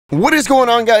What is going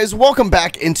on, guys? Welcome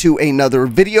back into another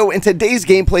video. In today's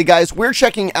gameplay, guys, we're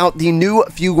checking out the new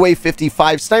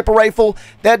Fugue-55 sniper rifle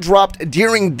that dropped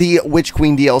during the Witch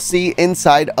Queen DLC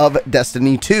inside of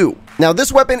Destiny 2. Now,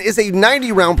 this weapon is a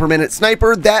 90 round per minute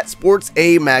sniper that sports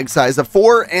a mag size of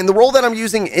 4, and the role that I'm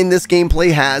using in this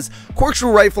gameplay has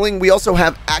corkscrew rifling. We also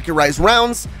have accurized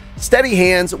rounds, steady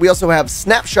hands, we also have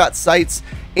snapshot sights,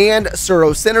 and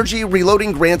Suros synergy.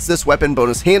 Reloading grants this weapon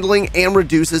bonus handling and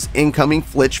reduces incoming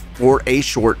flitch for a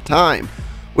short time.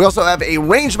 We also have a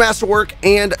range masterwork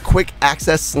and quick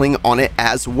access sling on it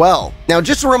as well. Now,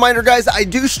 just a reminder, guys, I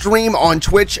do stream on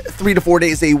Twitch 3 to 4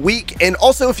 days a week, and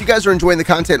also if you guys are enjoying the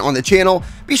content on the channel,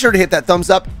 be sure to hit that thumbs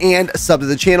up and sub to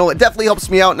the channel. It definitely helps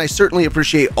me out, and I certainly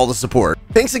appreciate all the support.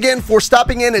 Thanks again for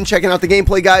stopping in and checking out the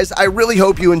gameplay, guys. I really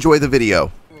hope you enjoy the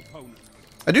video.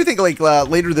 I do think, like,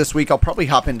 later this week, I'll probably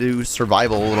hop into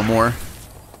survival a little more.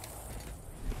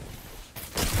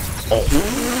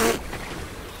 Oh.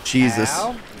 Jesus.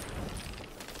 Ow.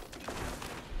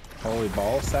 Holy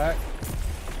ball sack.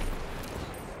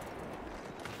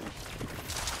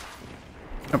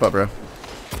 How about, bro?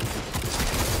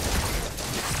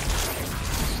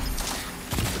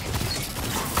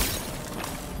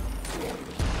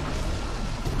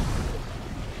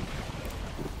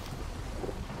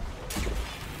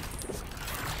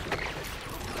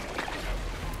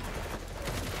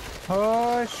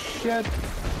 Oh shit.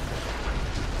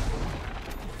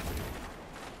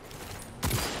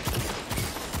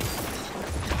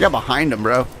 Yeah, behind him,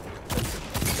 bro.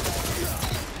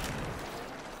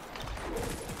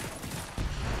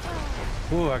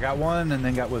 Ooh, I got one and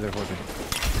then got witherhoard.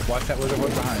 Watch that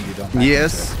witherhoard behind you, don't.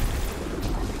 Yes.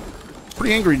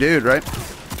 Pretty angry dude, right?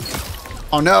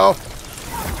 Oh no.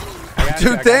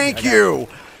 Dude, thank you.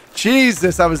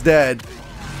 Jesus, I was dead.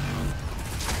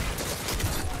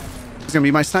 It's gonna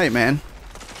be my snipe, man.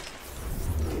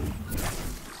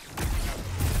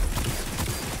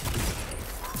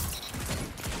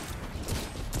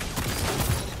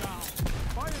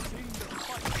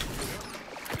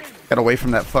 Got away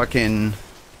from that fucking.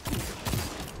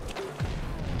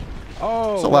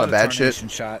 Oh, it's a lot of bad shit.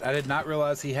 Shot. I did not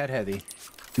realize he had heavy.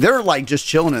 They're like just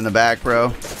chilling in the back,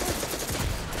 bro.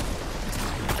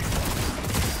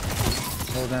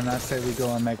 Well, then I say we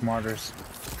go and make martyrs.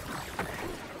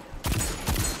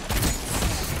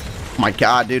 Oh my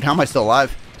god, dude, how am I still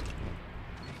alive?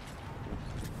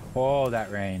 Oh,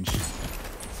 that range.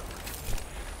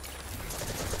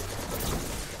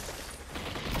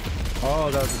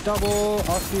 Oh, that was a double.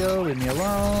 Osteo, leave me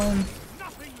alone.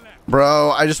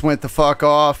 Bro, I just went the fuck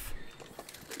off.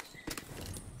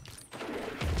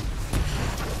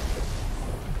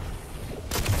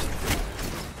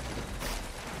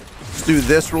 Let's do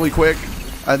this really quick.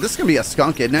 This is gonna be a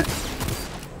skunk, isn't it?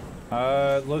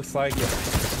 Looks like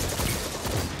it.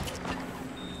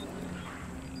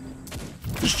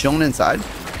 Just chilling inside.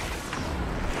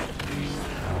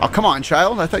 Oh, come on,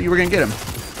 child. I thought you were going to get him.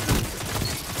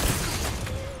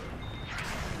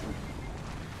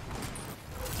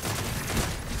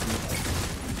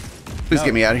 Please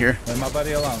get me out of here. Leave my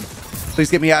buddy alone. Please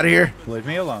get me out of here. Leave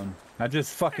me alone. I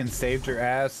just fucking saved your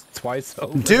ass twice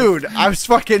over. Dude, I was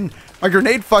fucking... My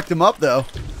grenade fucked him up, though.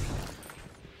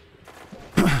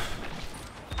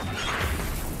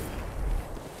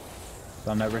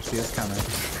 They'll never see us coming.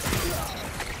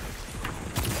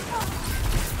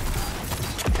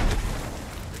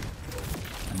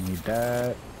 I need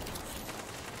that.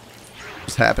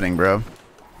 What's happening, bro?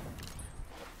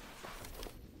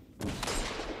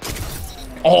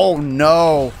 Oh,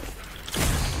 no.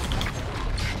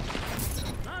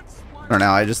 Or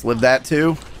now I just lived that,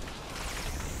 too.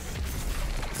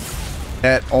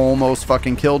 That almost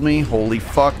fucking killed me. Holy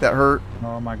fuck, that hurt.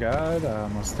 Oh my god, I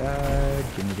almost died.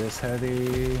 Give me this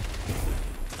heavy.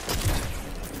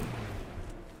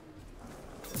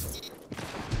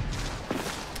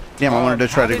 Damn, I wanted to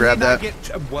try to grab that.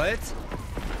 What?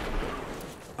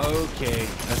 Okay,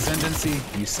 Ascendancy,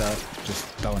 you suck. Just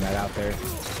throwing that out there.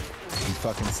 You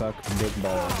fucking suck. Big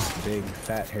balls. Big,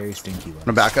 fat, hairy, stinky ones.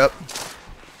 I'm gonna back up.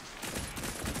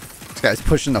 This guy's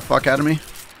pushing the fuck out of me.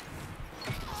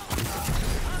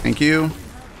 Thank you.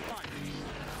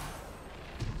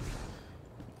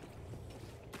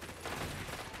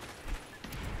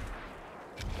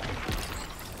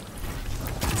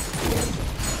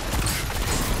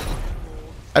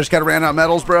 I just got ran out of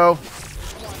metals, bro.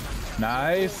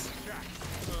 Nice.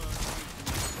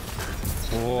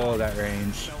 Oh, that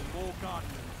range.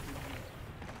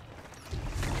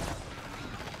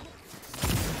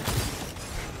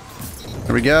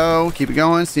 There we go. Keep it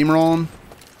going. Steamroll them.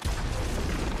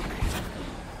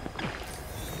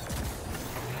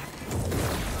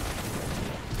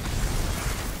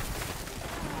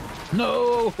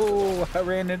 No, I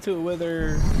ran into it with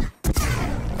her.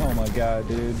 Oh my god,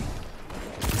 dude.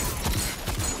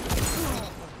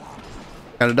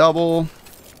 Got a double.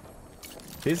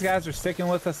 These guys are sticking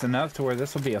with us enough to where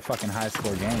this will be a fucking high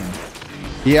score game.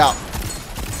 Yeah.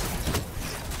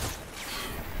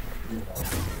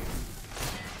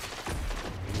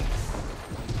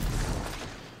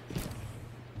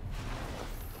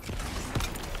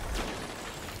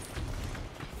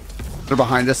 They're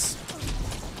behind us.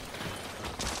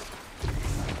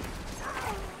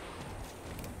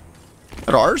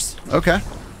 At ours? Okay.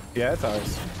 Yeah, it's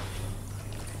ours.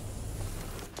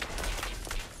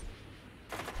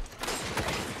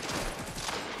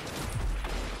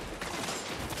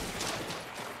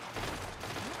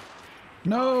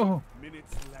 No.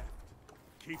 Minutes left.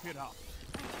 Keep it up.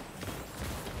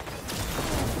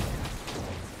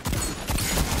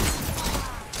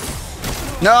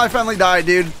 No, I finally died,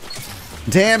 dude.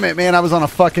 Damn it, man. I was on a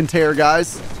fucking tear,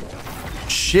 guys.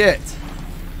 Shit.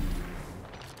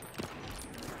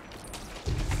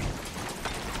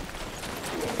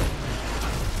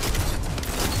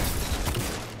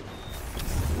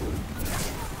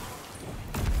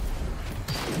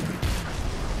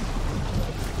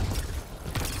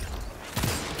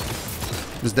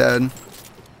 He's dead.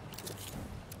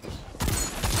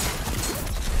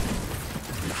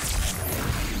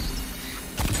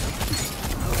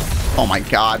 Oh my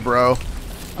god, bro.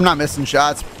 I'm not missing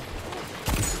shots.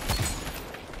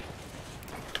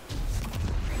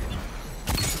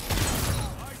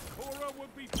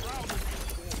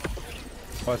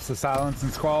 What's the silence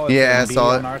and squall? Yeah, I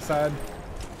saw it. On our side.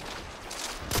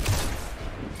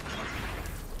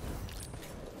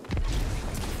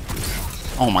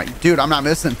 Oh my, dude, I'm not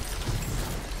missing.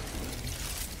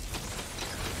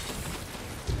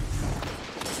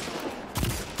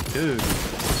 Dude.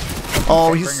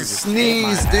 Oh, he's a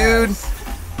sneeze, dude.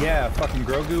 Yeah, fucking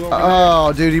Grogu over there.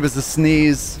 Oh, dude, he was a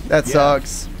sneeze. That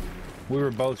sucks. We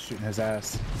were both shooting his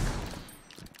ass.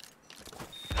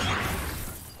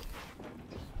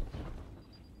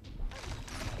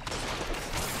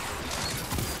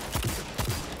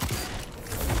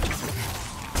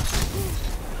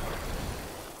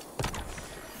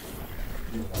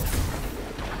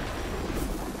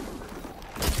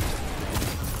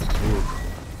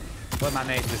 Let my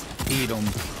mate just eat them.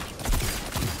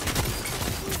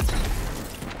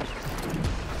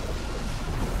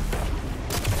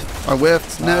 I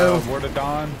whiffed. No. Word of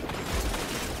Dawn.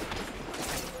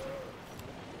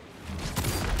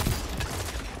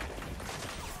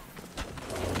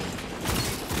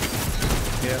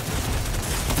 Yeah.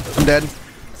 I'm dead.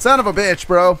 Son of a bitch,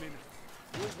 bro.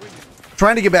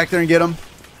 Trying to get back there and get him.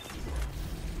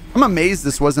 I'm amazed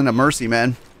this wasn't a mercy,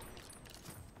 man.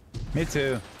 Me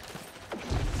too.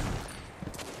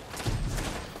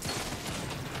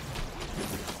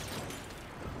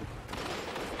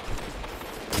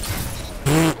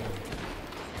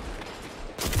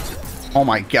 Oh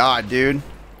my god, dude. I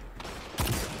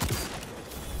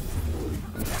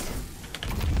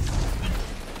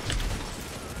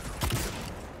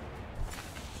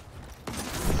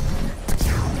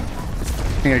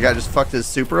think I got just fucked his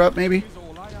super up, maybe.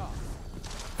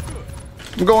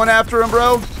 I'm going after him,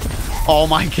 bro. Oh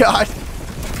my god.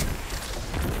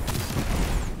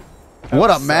 What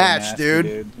a match, nasty,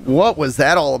 dude. What was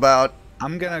that all about?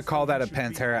 I'm gonna call that a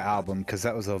Pantera album because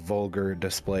that was a vulgar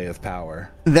display of power.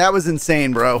 That was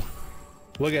insane, bro.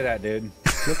 Look at that, dude.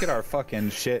 Look at our fucking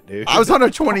shit, dude. I was on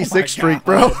a 26 streak,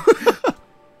 bro.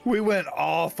 We went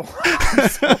off on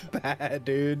so bad,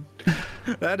 dude.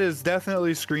 That is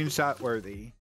definitely screenshot worthy.